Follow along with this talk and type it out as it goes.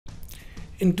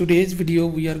In today's video,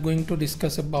 we are going to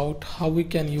discuss about how we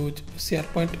can use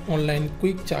SharePoint Online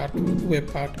Quick Chart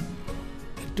web part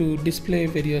to display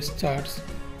various charts.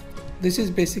 This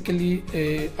is basically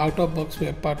a out-of-box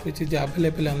web part which is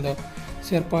available on the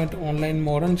SharePoint Online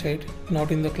modern site,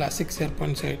 not in the classic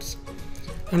SharePoint sites.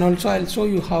 And also I'll show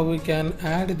you how we can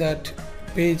add that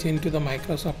page into the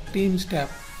Microsoft Teams tab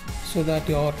so that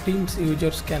your Teams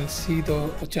users can see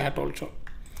the chat also.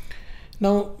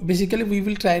 Now basically we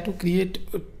will try to create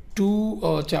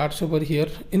two charts over here.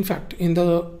 In fact, in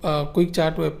the quick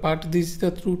chart web part, these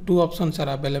the two options are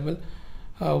available.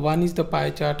 One is the pie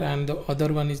chart and the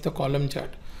other one is the column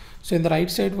chart. So in the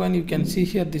right side one, you can see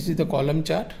here, this is the column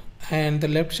chart, and the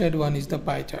left side one is the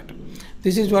pie chart.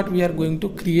 This is what we are going to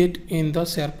create in the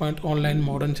SharePoint Online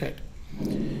modern site.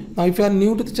 Now if you are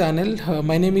new to the channel,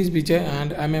 my name is Vijay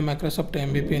and I'm a Microsoft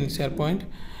MVP in SharePoint.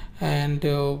 And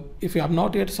if you have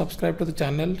not yet subscribed to the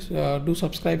channel, do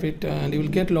subscribe it, and you will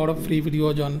get a lot of free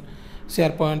videos on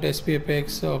SharePoint,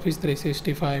 SPFX, Office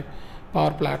 365,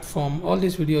 Power Platform. All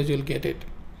these videos you'll get it.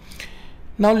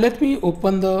 Now let me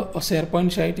open the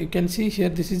SharePoint site. You can see here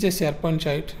this is a SharePoint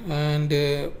site, and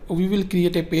we will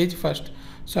create a page first.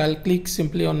 So I'll click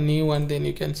simply on new, and then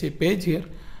you can see page here.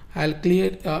 I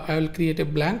will create a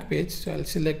blank page. So I'll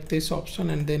select this option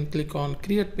and then click on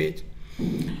create page.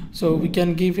 So we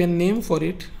can give a name for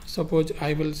it. Suppose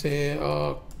I will say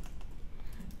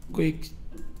quick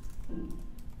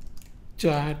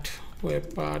chat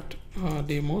web part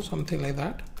demo, something like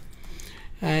that.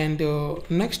 And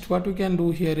next what we can do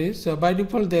here is by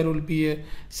default there will be a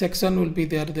section will be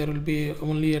there will be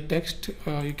only a text.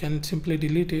 You can simply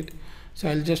delete it. So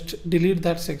I'll just delete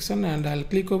that section and I'll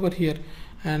click over here,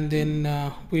 and then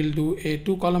we'll do a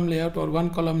 2-column layout or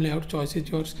 1-column layout. Choice is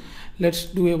yours. Let's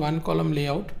do a 1-column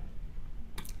layout,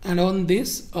 and on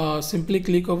this simply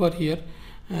click over here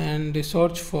and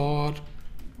search for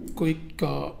quick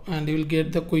and you will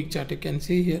get the quick chart. You can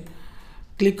see here,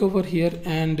 click over here,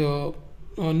 and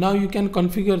now you can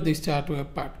configure this chart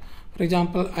web part. For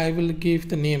example, I will give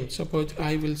the name. Suppose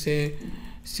I will say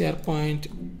SharePoint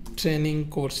training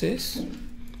courses,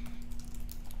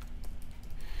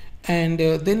 and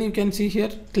then you can see here,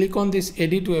 click on this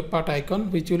edit web part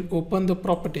icon, which will open the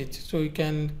properties. So you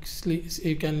can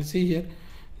see here,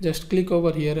 just click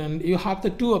over here, and you have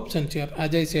the two options here,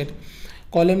 as I said,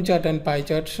 column chart and pie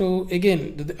chart. So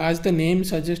again, as the name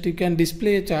suggests, you can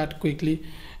display a chart quickly,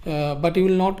 but you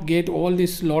will not get all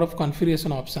this lot of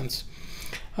configuration options.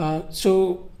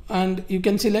 And you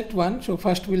can select one. So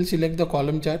first we'll select the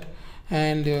column chart,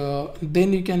 and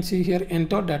then you can see here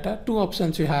enter data. Two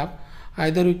options you have.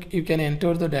 Either you can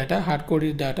enter the data,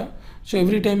 hard-coded data. So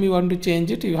every time you want to change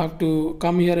it, you have to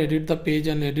come here, edit the page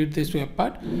and edit this web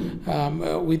part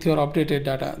with your updated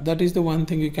data. That is the one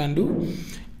thing you can do.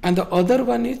 And the other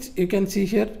one is, you can see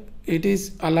here, it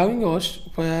is allowing us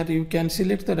where you can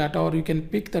select the data or you can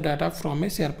pick the data from a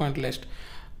SharePoint list.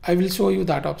 I will show you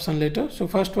that option later. So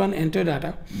first one, enter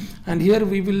data, and here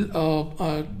we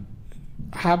will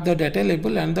have the data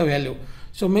label and the value.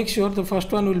 So make sure the first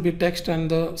one will be text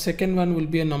and the second one will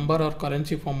be a number or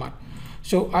currency format.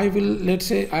 So let's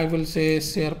say I will say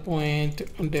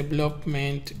SharePoint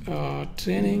development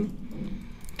training,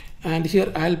 and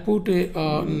here I'll put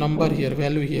a number here,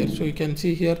 value here. So you can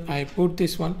see here I put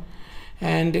this one,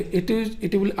 and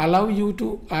it will allow you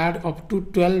to add up to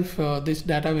 12 this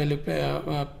data value pair.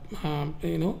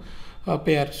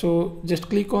 So just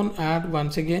click on add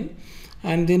once again,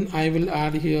 and then I will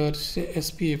add here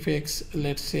SPFX,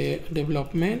 let's say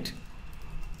development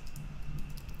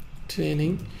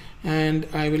training, and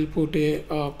I will put a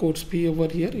quotes P over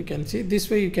here. You can see this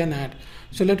way you can add.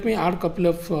 So let me add a couple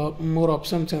of more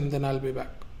options, and then I'll be back.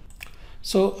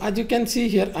 So as you can see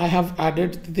here, I have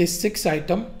added this 6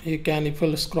 item. You can, if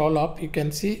you scroll up, you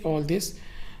can see all this.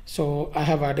 So I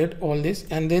have added all this,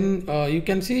 and then you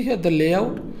can see here the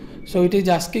layout. So it is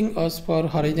asking us for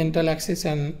horizontal axis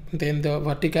and then the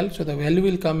vertical. So the value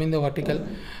will come in the vertical.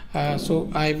 So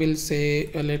I will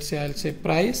say, let's say I'll say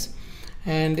price,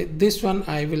 and this one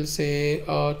I will say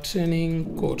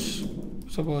training course.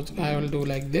 Suppose I will do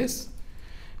like this.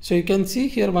 So you can see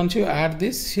here, once you add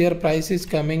this, here price is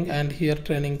coming and here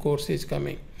training course is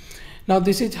coming. Now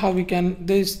this is how we can,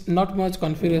 there is not much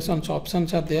configurations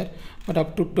options are there, but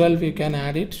up to 12 you can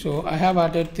add it. So I have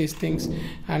added these things,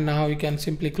 and now you can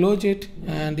simply close it,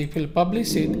 and if you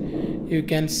publish it, you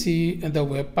can see the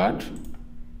web part.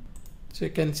 So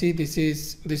you can see this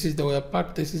is the web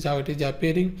part. This is how it is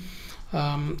appearing.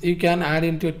 You can add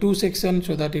into 2 sections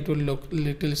so that it will look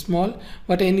little small,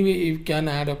 but anyway you can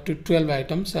add up to 12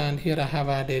 items, and here I have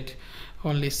added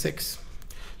only 6.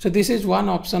 So this is one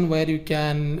option where you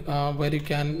can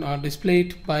display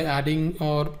it by adding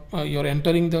or you're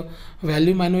entering the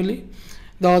value manually.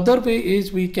 The other way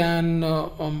is we can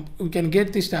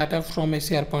get this data from a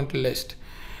SharePoint list.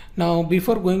 Now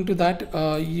before going to that,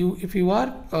 if you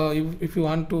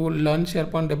want to learn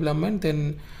SharePoint development,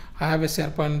 then I have a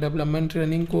SharePoint development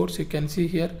training course. You can see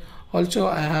here. Also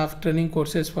I have training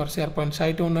courses for SharePoint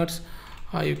site owners.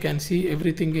 You can see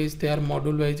everything is there,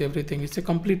 module wise, everything. It's a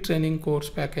complete training course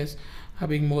package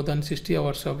having more than 60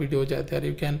 hours of videos are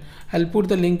there. I'll put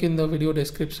the link in the video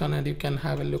description and you can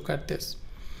have a look at this.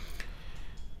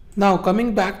 Now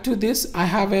coming back to this, I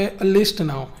have a list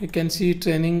now. You can see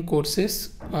training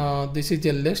courses. This is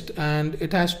a list and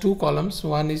it has two columns.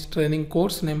 One is training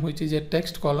course name, which is a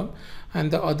text column,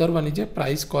 and the other one is a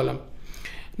price column.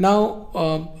 Now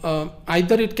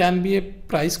either it can be a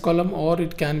price column or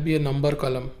it can be a number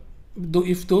column.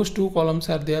 If those two columns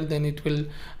are there, then it will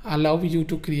allow you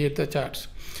to create the charts.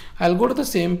 I'll go to the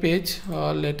same page.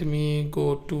 Let me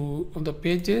go to the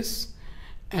pages.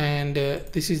 And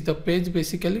this is the page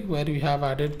basically where we have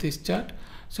added this chart.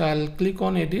 So I'll click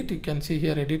on edit. You can see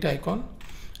here edit icon.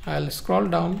 I'll scroll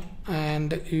down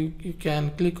and you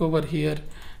can click over here,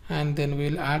 and then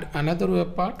we'll add another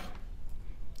web part.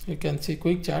 You can see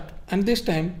quick chart, and this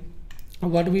time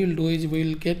what we will do is we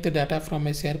will get the data from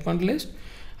a SharePoint list.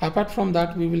 Apart from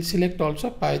that, we will select also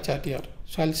pie chart here.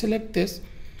 So I'll select this.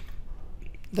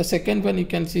 The second one you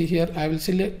can see here, I will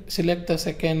select the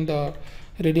second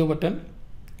radio button,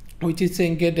 which is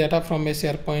saying get data from a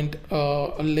SharePoint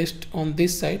list on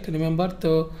this site. Remember,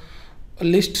 the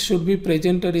list should be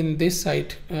presented in this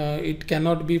site. It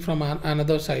cannot be from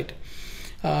another site.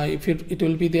 If it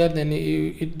will be there, then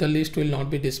the list will not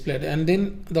be displayed. And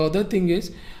then the other thing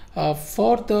is,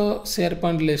 for the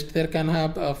SharePoint list, there can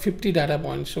have 50 data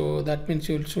points. So that means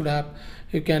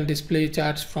you can display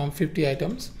charts from 50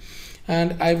 items.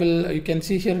 And you can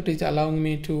see here it is allowing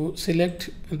me to select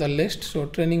the list. So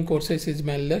training courses is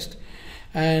my list,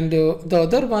 and the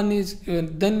other one is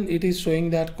then it is showing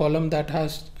that column that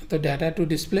has the data to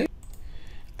display,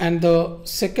 and the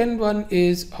second one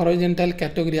is horizontal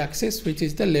category access, which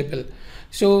is the label.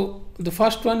 So the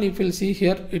first one, if you'll see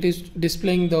here, it is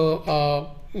displaying the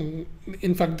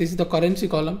in fact this is the currency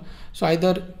column. So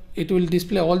either it will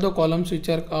display all the columns which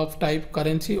are of type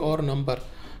currency or number.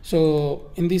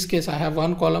 So in this case I have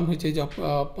one column which is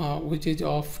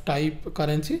of type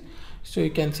currency. So you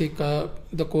can see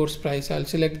the course price. I'll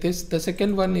select this. The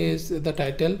second one is the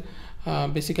title.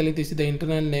 Basically this is the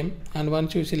internal name, and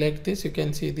once you select this, you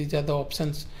can see these are the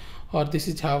options, or this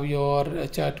is how your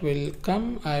chart will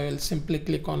come. I will simply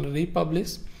click on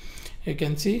republish. You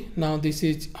can see now this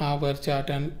is our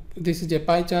chart, and this is a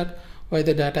pie chart where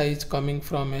the data is coming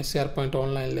from a SharePoint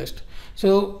Online list.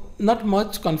 So not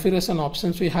much configuration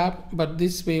options we have, but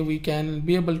this way we can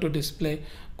be able to display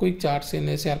quick charts in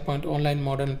a SharePoint Online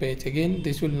modern page. Again,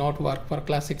 this will not work for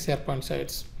classic SharePoint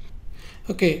sites.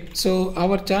 Okay, so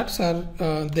our charts are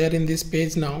there in this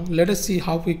page now. Let us see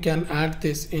how we can add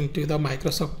this into the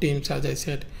Microsoft Teams, as I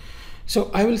said. So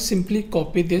I will simply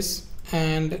copy this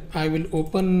and I will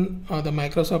open the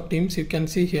Microsoft Teams. You can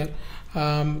see here,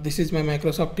 this is my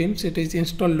Microsoft Teams. It is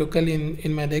installed locally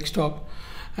in my desktop,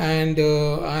 and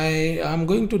I am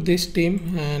going to this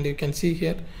team, and you can see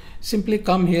here, simply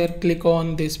come here, click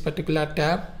on this particular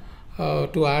tab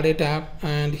to add a tab,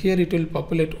 and here it will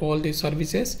populate all the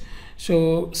services.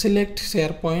 So select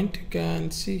SharePoint. You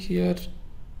can see here,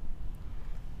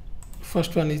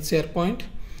 first one is SharePoint.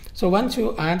 So once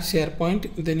you add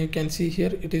SharePoint, then you can see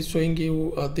here it is showing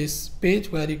you this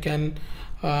page where you can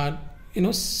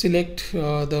select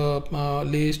the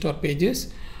list or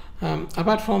pages.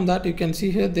 Apart from that, you can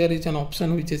see here there is an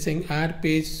option which is saying add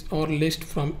page or list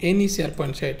from any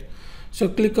SharePoint site. So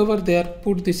click over there,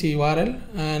 put this URL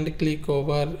and click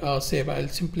over save. I'll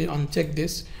simply uncheck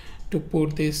this to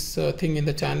put this thing in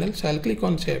the channel. So I'll click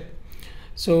on save.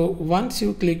 So once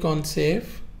you click on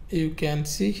save, you can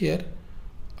see here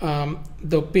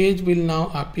the page will now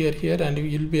appear here, and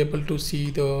you will be able to see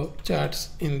the charts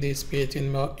in this page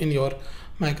in your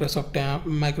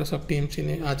Microsoft Teams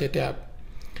as a tab.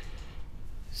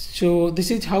 So this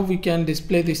is how we can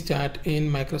display this chart in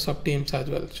Microsoft Teams as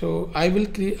well. So I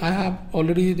have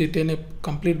already written a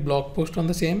complete blog post on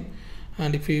the same,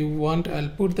 and if you want, I'll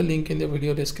put the link in the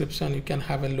video description. You can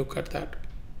have a look at that.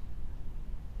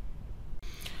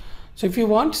 So if you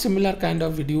want similar kind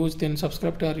of videos, then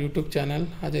subscribe to our YouTube channel.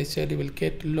 As I said, you will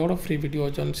get a lot of free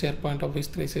videos on SharePoint, Office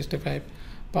 365,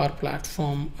 Power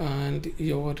Platform, and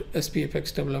your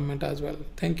SPFX development as well.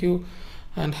 Thank you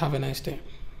and have a nice day.